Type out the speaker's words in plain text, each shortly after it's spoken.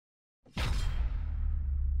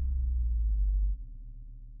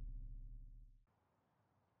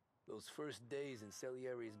Those first days in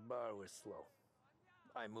Salieri's bar were slow.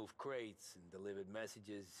 I moved crates and delivered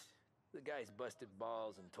messages. The guys busted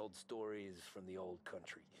balls and told stories from the old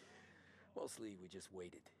country. Mostly, we just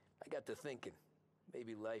waited. I got to thinking,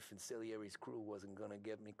 maybe life in Salieri's crew wasn't gonna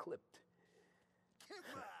get me clipped.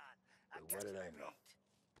 But what did I know?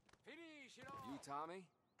 You, Tommy?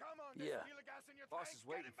 Yeah. Boss is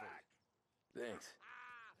waiting for you. Thanks.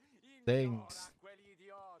 Thanks.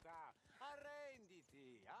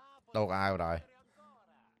 Đâu có ai rồi.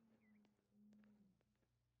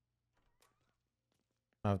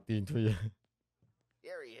 Tiền thuê.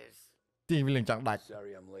 Here he is. Tiền với lần chẳng đạch.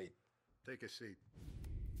 Sorry I'm late. Take a seat.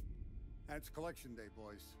 And it's collection day,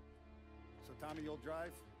 boys. So Tommy, you'll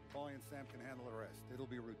drive. Paulie and Sam can handle the rest. It'll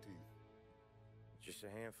be routine. Just a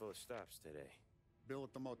handful of stops today. Bill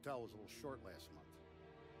at the motel was a little short last month.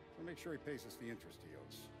 So make sure he pays us the interest he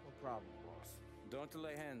owes. No problem, boss. Don't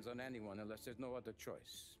lay hands on anyone unless there's no other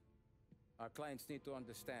choice. Our clients need to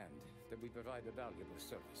understand that we provide a valuable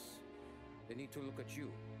service. They need to look at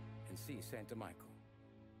you and see Santa Michael.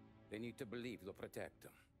 They need to believe you'll protect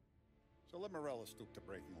them. So let Morella stoop to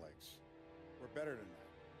breaking legs. We're better than that.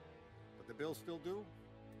 But the bill's still due,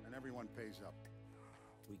 and everyone pays up.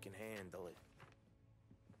 We can handle it.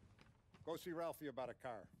 Go see Ralphie about a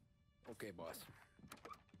car. Okay, boss.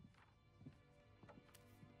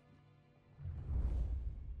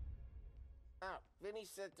 Oh, Vinny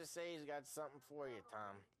said to say he's got something for you,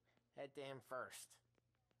 Tom. Head to him first.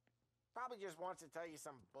 Probably just wants to tell you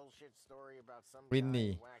some bullshit story about some guy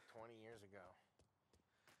Vinny. who whacked 20 years ago.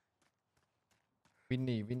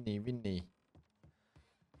 Vinny.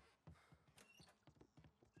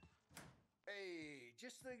 Hey,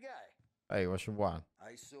 just the guy. Hey, what you want?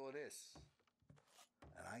 I saw this,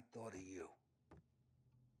 and I thought of you.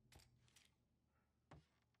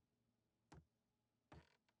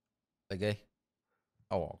 Okay.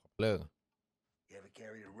 Oh, look. You ever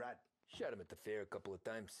carried a rat? Shot him at the fair a couple of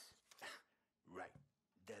times. Right.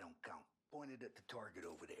 That don't count. Pointed at the target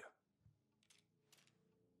over there.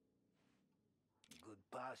 Good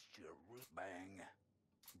posture. Bang.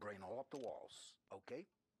 Brain all up the walls. Okay?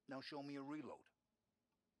 Now show me a reload.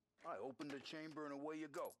 All right, open the chamber and away you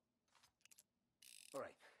go. All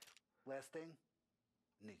right. Last thing.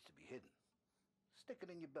 Needs to be hidden. Stick it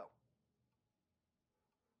in your belt.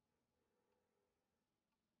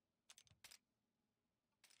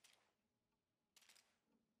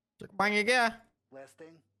 Chắc banh cái kia. Last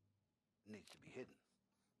thing. Needs to be hidden.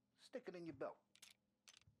 Stick it in your belt.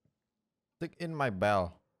 Stick in my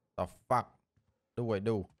bell. The fuck do I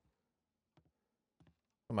do?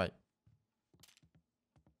 Mày.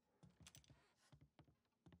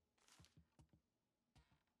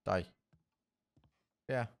 Đây.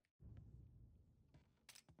 Yeah.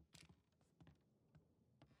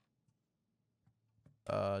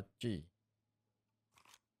 G.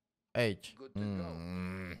 H. Good to go.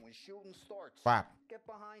 When shooting starts, Fuck. get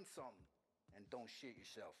behind something and don't shit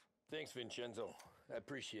yourself. Thanks, Vincenzo. I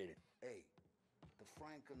appreciate it. Hey, the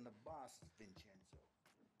Frank and the boss, Vincenzo.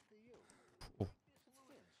 To you.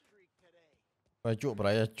 Phải chuột vào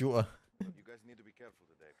đây, chuột. You guys need to be careful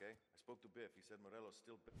today, okay? I spoke to Biff. He said Morello's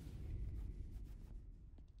still...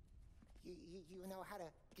 You know how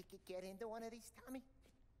to get into one of these, Tommy?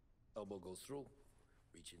 Elbow goes through.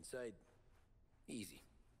 Reach inside. Easy.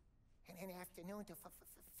 And an afternoon to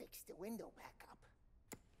fix the window back up.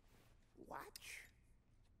 Watch.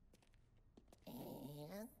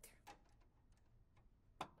 And...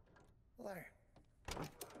 learn.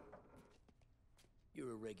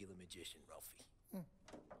 You're a regular magician, Ralphie.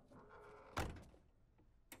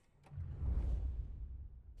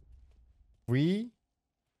 We?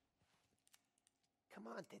 Come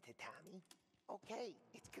on, Tommy. Okay,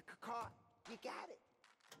 it's caught. You got it.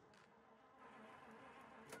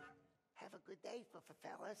 Have a good day,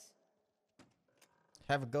 fellas.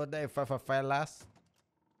 Have a good day, fellas.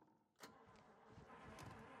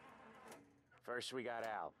 First, we got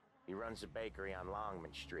Al. He runs a bakery on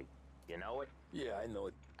Longman Street. You know it? Yeah, I know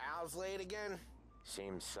it. Al's late again?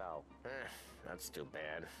 Seems so. That's too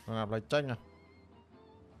bad. Làm lại tranh à?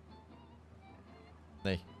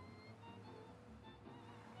 Này.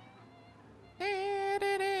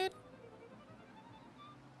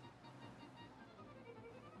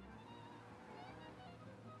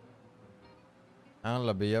 Ăn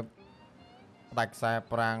là bị đặt xe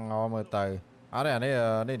prang ngó mơ tờ.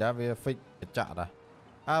 Đây đã về fix chặt à?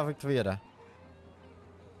 Fix Việt à?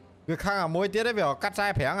 Việc khác à môi tiết đấy vì họ cắt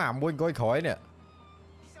xe phèn à môi coi khói nè.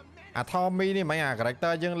 Tommy này mấy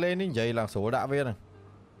character dâng lên như vậy là số đã về này.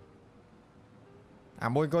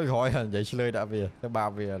 Môi coi khói hả? Vậy chơi đã về. Thứ ba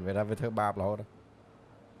về ra về thứ ba đó.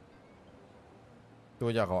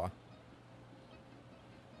 Tôi cho họ.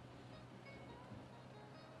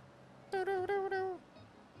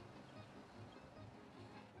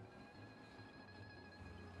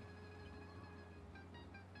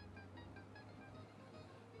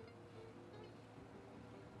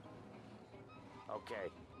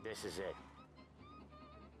 Okay, this is it.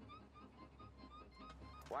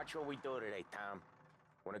 Watch what we do today, Tom.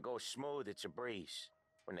 When it goes smooth, it's a breeze.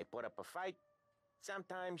 When they put up a fight,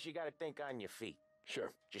 sometimes you gotta think on your feet.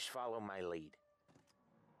 Sure. Just follow my lead.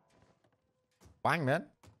 Bánh mến.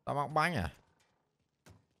 Tao móc bánh à?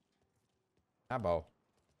 Á bộ.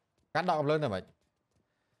 Cắt động lên rồi mày.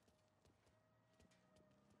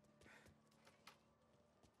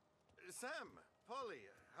 Sam, Polly,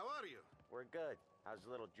 how are you? We're good. How's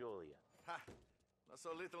little Julia? Ha! Not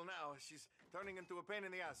so little now. She's turning into a pain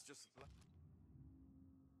in the ass, just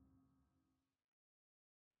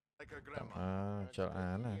like her grandma. Chờ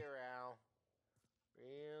án à. Here, Al.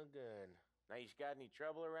 Real good. Now, you got any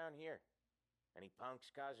trouble around here? Any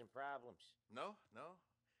punks causing problems? No, no.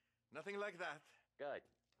 Nothing like that. Good.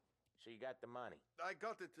 So you got the money? I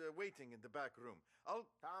got it waiting in the back room.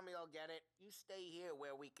 Tommy'll get it. You stay here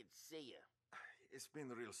where we can see you. It's been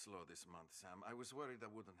real slow this month, Sam. I was worried I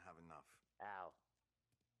wouldn't have enough. Al,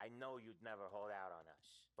 I know you'd never hold out on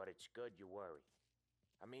us, but it's good you worry.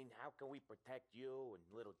 I mean, how can we protect you and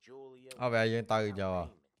little Julia? Về dân từ giờ.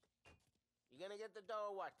 You gonna get the dough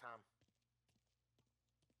or what, Tom?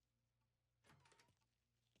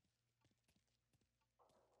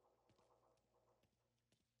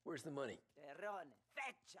 Where's the money? Terrone,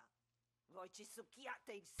 feccia! Voi ci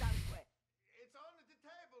succhiate il sangue! It's on the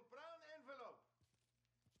table, brown envelope.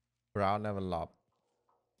 Brown envelope.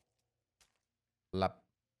 Lập.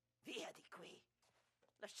 Via di qui!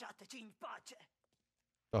 Lasciateci in pace!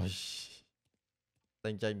 Rồi.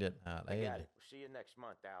 Tên tranh điện. À, I đấy. got it. We'll see you next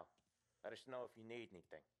month, Al. Let us know if you need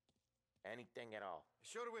anything. Anything at all.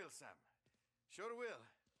 Sure will, Sam. Sure will.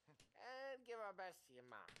 And give our best to your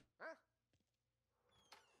mom, huh?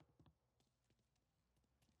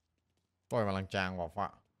 Coi mà lăng trang vào phạ.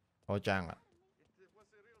 Thôi trang ạ. It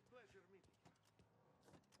was a real pleasure meeting.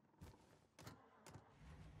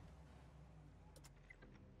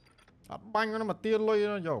 Bánh nó mà tiên lôi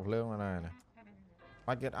nó dọc lên mà này này.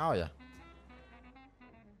 Bánh get out à?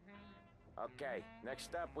 Okay,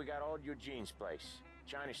 next up we got old Eugene's place.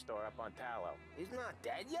 China store up on Tallow. He's not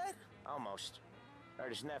dead yet? Almost.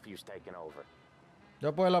 Heard his nephew's taking over.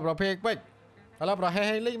 Giờ bôi lập rồi phê bích. Lập rồi hay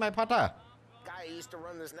hay lý mày phát à? Guy who used to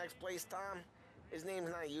run this next place, Tom, his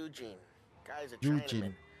name's not Eugene. Guy's a Eugene.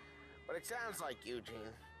 Chinaman. But it sounds like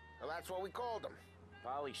Eugene. Well, that's what we called him.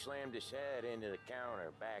 Polly slammed his head into the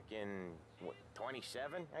counter back in, what,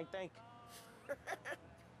 27, I think?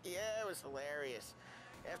 Yeah, it was hilarious.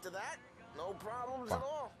 After that, no problems at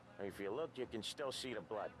all. If you look, you can still see the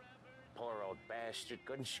blood. Poor old bastard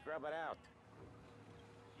couldn't scrub it out.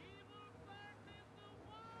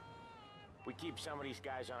 We keep some of these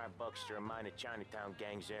guys on our books to remind the Chinatown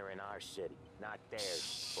gangs they're in our city, not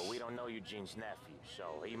theirs. But we don't know Eugene's nephew,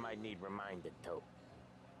 so he might need reminded too.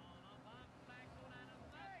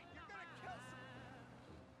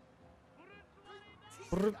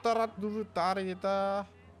 Bertarat dulu tarik kita.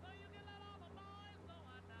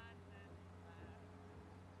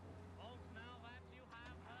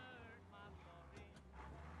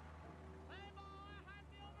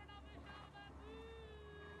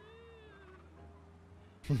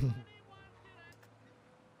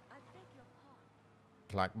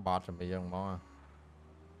 Like bot rồi bây giờ mong à.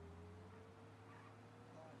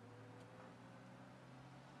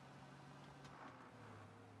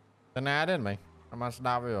 Tên á đến mày. Mà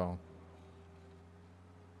đáp với không?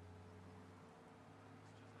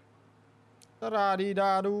 Ta đi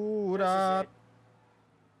da du da.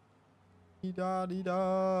 Đi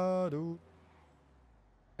da du.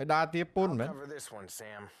 Cái đa tiếp pun mày. Cover this one,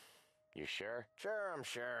 Sam. You sure? Sure, I'm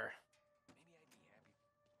sure.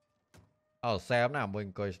 Sam nào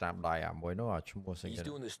mình coi snap đài à, mới nó chung mua sinh. He's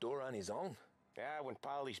doing the store on his own? Yeah, when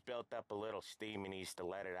Polly's built up a little steam, he needs to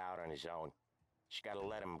let it out on his own. Just gotta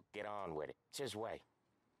let him get on with it. It's his way.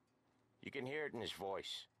 You can hear it in his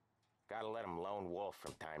voice. Gotta let him lone wolf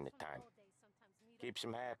from time to time. Keeps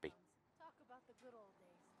him happy.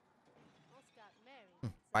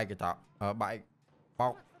 Bye guitar. Bye.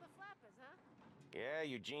 Bọc. Yeah,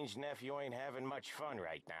 Eugene's nephew ain't having much fun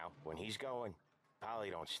right now. When he's going, Polly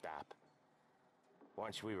don't stop.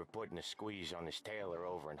 Once we were putting a squeeze on this tailor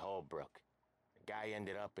over in Holbrook. The guy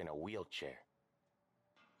ended up in a wheelchair.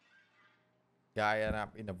 Guy ended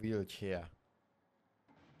up in a wheelchair.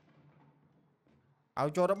 Áo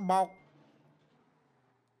cho nó bọc.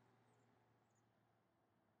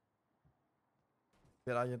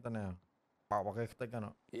 Biết ai tên nào? Bọc vào cái tích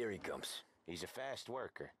nó. Here he comes. He's a fast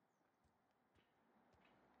worker.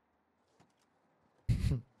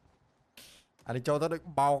 Anh đi cho tao được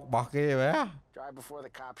bọc kia vậy á. Drive before the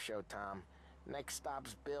cops show, Tom. Next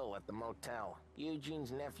stop's Bill at the motel.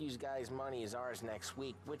 Eugene's nephew's guy's money is ours next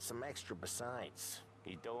week, with some extra besides.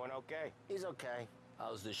 He doing okay? He's okay.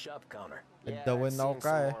 How's the shop counter? Yeah, Doing that's seen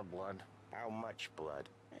some okay. more blood. How much blood?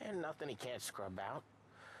 And nothing he can't scrub out.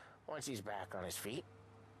 Once he's back on his feet.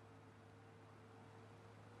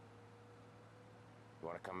 You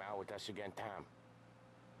want to come out with us again, Tom?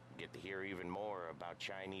 Get to hear even more about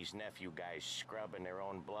Chinese nephew guys scrubbing their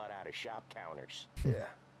own blood out of shop counters. Yeah,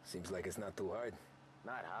 seems like it's not too hard.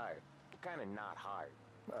 Not hard. Kind of not hard.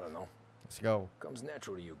 I don't know. Let's go. Comes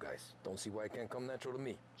natural to you guys. Don't see why it can't come natural to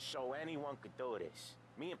me. So anyone could do this.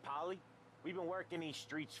 Me and Polly, we've been working these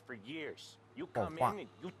streets for years. You come in and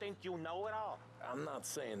you think you know it all. I'm not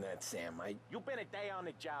saying that, Sam. You've been a day on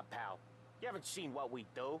the job, pal. You haven't seen what we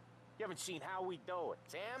do. You haven't seen how we do it.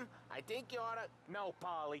 Sam, I think you oughta... No,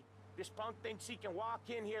 Polly. This punk thinks he can walk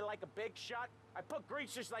in here like a big shot. I put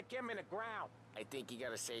greasers like him in the ground. I think you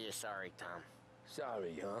gotta say you're sorry, Tom.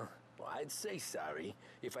 Sorry, huh? Well, I'd say sorry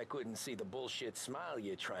if I couldn't see the bullshit smile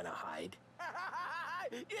you're trying to hide.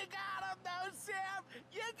 You got him, though, Sam!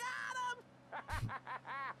 You got him!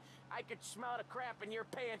 I could smell the crap in your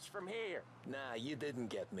pants from here. Nah, you didn't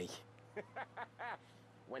get me.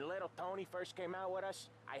 When little Tony first came out with us,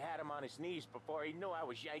 I had him on his knees before he knew I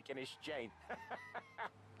was yanking his chain.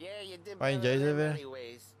 Yeah, you did better than him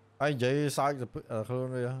anyways. Anh chị saiខ្លួន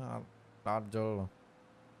វាអត់យល់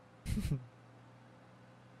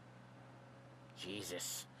Jesus,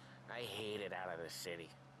 I hate it out of the city.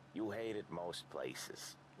 You hate it most places.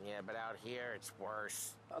 Yeah, but out here it's worse.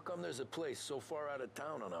 How come there's a place so far out of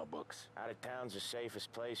town on our books? Out of town's the safest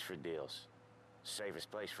place for deals. Safest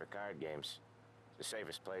place for card games. The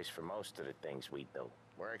safest place for most of the things we do.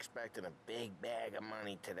 We're expecting a big bag of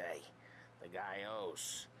money today. The guy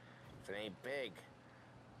owes. If it ain't big,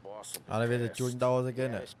 boss will be pissed. Yeah,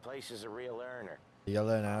 this place is a real earner.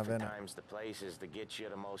 Oftentimes the places that get you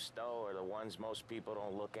the most dough are the ones most people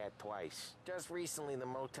don't look at twice. Just recently the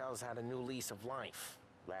motel's had a new lease of life.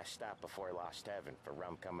 Last stop before Lost Heaven for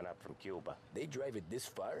rum coming up from Cuba. They drive it this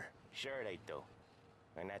far? Sure they do.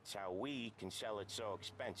 And that's how we can sell it so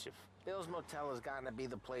expensive. Bill's Motel has gotten to be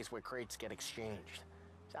the place where crates get exchanged.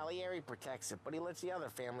 Salieri protects it, but he lets the other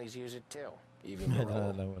families use it too. Even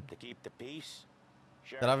to keep the peace.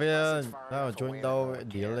 Sure, so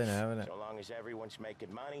long as everyone's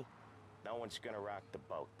making money, no one's gonna rock the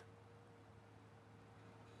boat.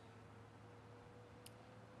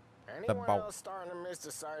 Anyone else starting to miss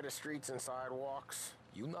the side of streets and sidewalks?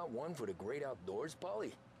 You not one for the great outdoors,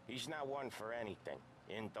 Polly? He's not one for anything.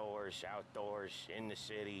 Indoors, outdoors, in the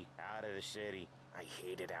city, out of the city. I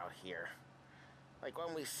hate it out here. Like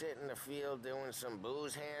when we sit in the field doing some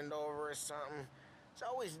booze handover or something. It's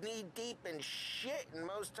always knee-deep in shit, and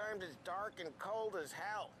most times it's dark and cold as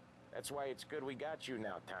hell. That's why it's good we got you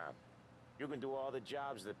now, Tom. You can do all the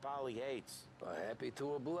jobs that Polly hates. Happy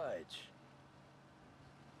to oblige.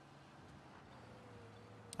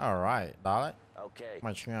 Alright, đó đấy. Okay,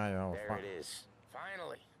 There it is.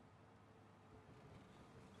 Finally.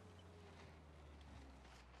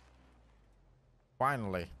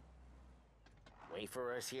 Finally. Wait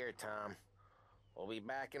for us here, Tom. We'll be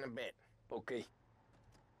back in a bit. Okay.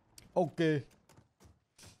 Okay.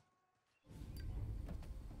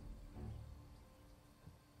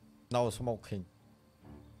 No smoking.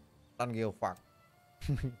 Don't give a fuck.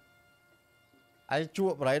 ឯងជួ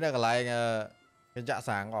បបរិយនៅកន្លែងកញ្ចក់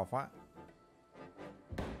សាងអស់ហ្វាក់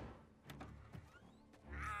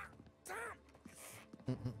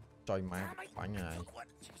ចុយម៉ែបាញ់ហើយ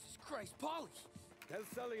Jesus Christ, Polly! Tell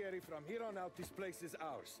Salieri from here on out this place is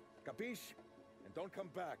ours. Capiche? And don't come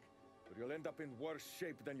back, or you'll end up in worse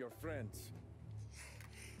shape than your friends.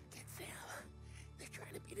 Get Sam. They're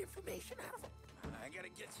trying to beat information out of him. I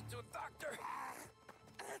gotta get you to a doctor.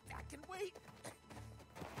 I can wait.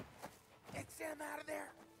 Get Sam out of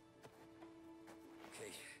there.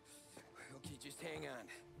 Okay, just hang on.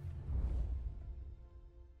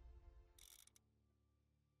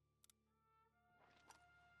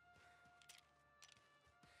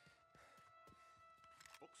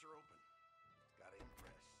 Books are open. Gotta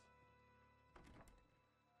impress.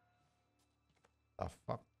 The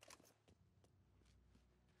fuck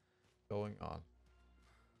going on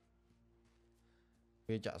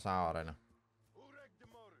វាចាក់សោអត់ហើយណា Who wrecked the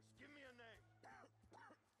motors? Give me a name.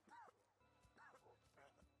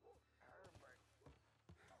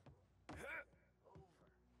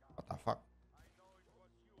 What the fuck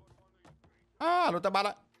នោះទៅបាត់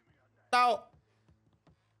ហើយតោ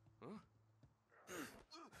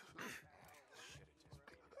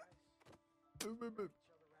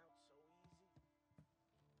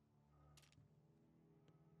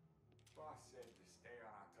Boss said to stay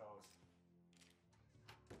on our toes.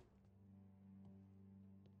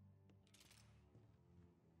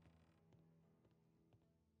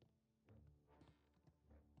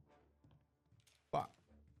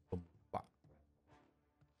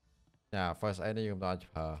 Yeah, first aid នេះខ្ញុំต้อง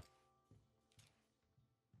ប្រើ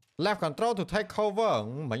left control to take cover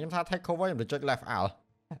មិនខ្ញុំថា take cover ខ្ញុំទៅចុច left out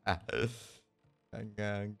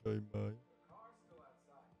ងាងជួយមើល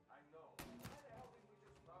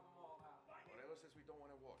Morello says we don't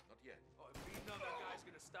want to walk, not yet. Oh, if beating on that guy's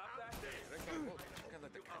gonna stop that? I can't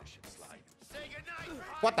let that kind of shit slide. Say goodnight!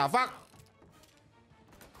 What the fuck?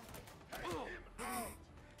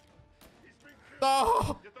 No!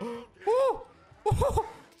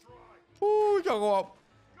 Trời ơi.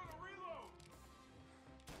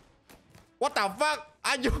 What the fuck?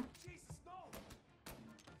 Are you?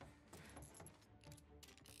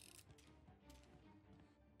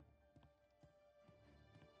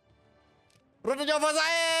 Run to your first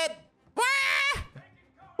aid!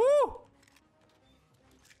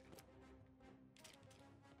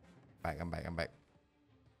 I'm back.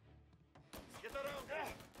 Get around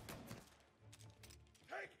there!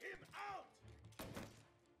 Take him out!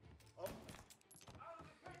 Out of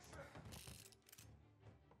the picture!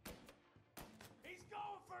 He's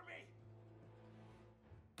going for me!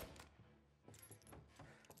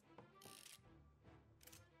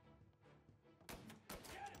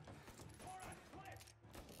 Get him! More on clip!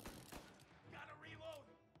 Gotta reload!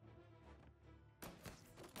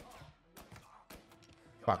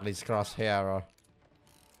 Fuck this crosshair.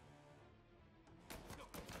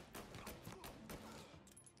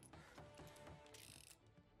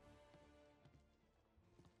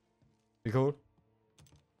 Be cool.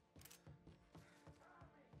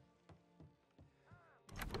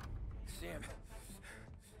 Sam.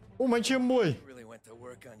 Oh, my chin boy. Really went to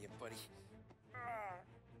work on you, buddy.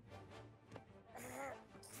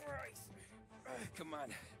 Christ. Come on.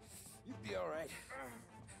 You'll be all right.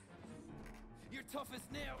 You're tough as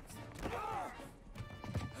nails. Oh,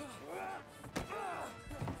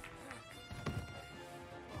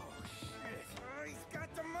 shit. Oh, he's got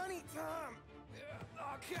the money, Tom.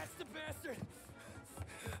 Oh, catch the bastard.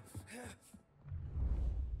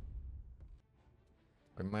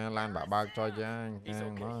 Man lan bả bao cho ra. He's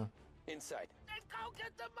okay. Inside. Let's go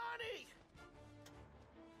get the money.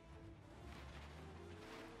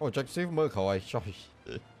 Ôi chắc xíu mơ khỏi. Trời.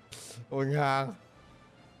 Ôi ngang.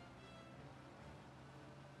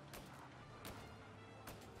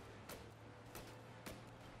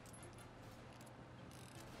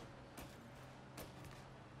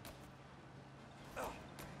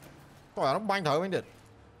 Trời nó banh thử bánh địch.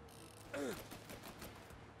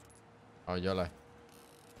 Rồi vô lại.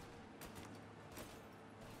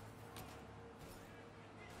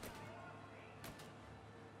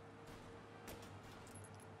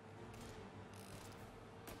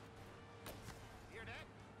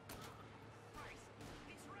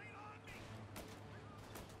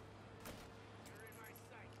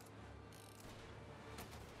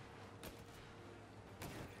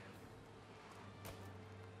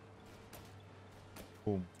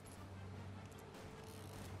 Boom.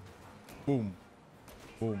 Boom.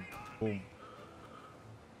 Boom. Boom.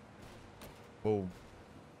 Boom.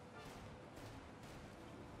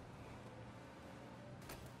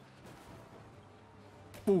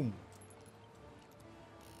 Boom.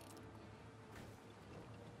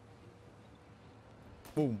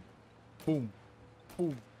 Boom. Boom.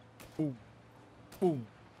 Boom. Boom. Boom.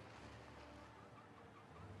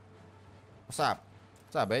 What's up?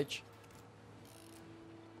 What's up, bitch?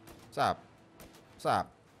 What's up? What's up?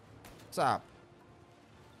 What's up?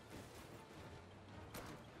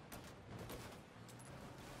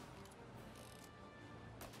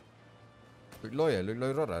 Lôi à,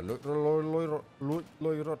 lôi rót à,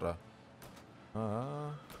 lôi rót à.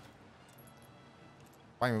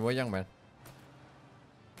 Quanh mình với dân bạn.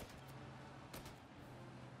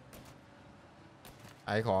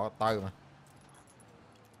 Ai khó tay mà.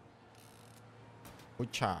 Ôi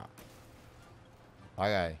chà.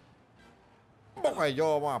 Tay rồi. Bốc này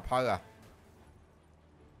vô mà phơi à.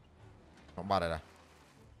 Không ba đây nè.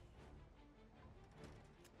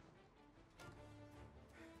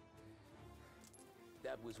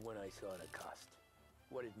 That was when I saw the cost.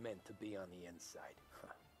 What it meant to be on the inside.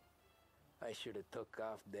 I should have took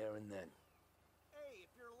off there and then. Hey, if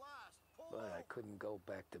you're lost, pull But I couldn't go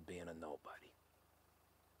back to being a nobody.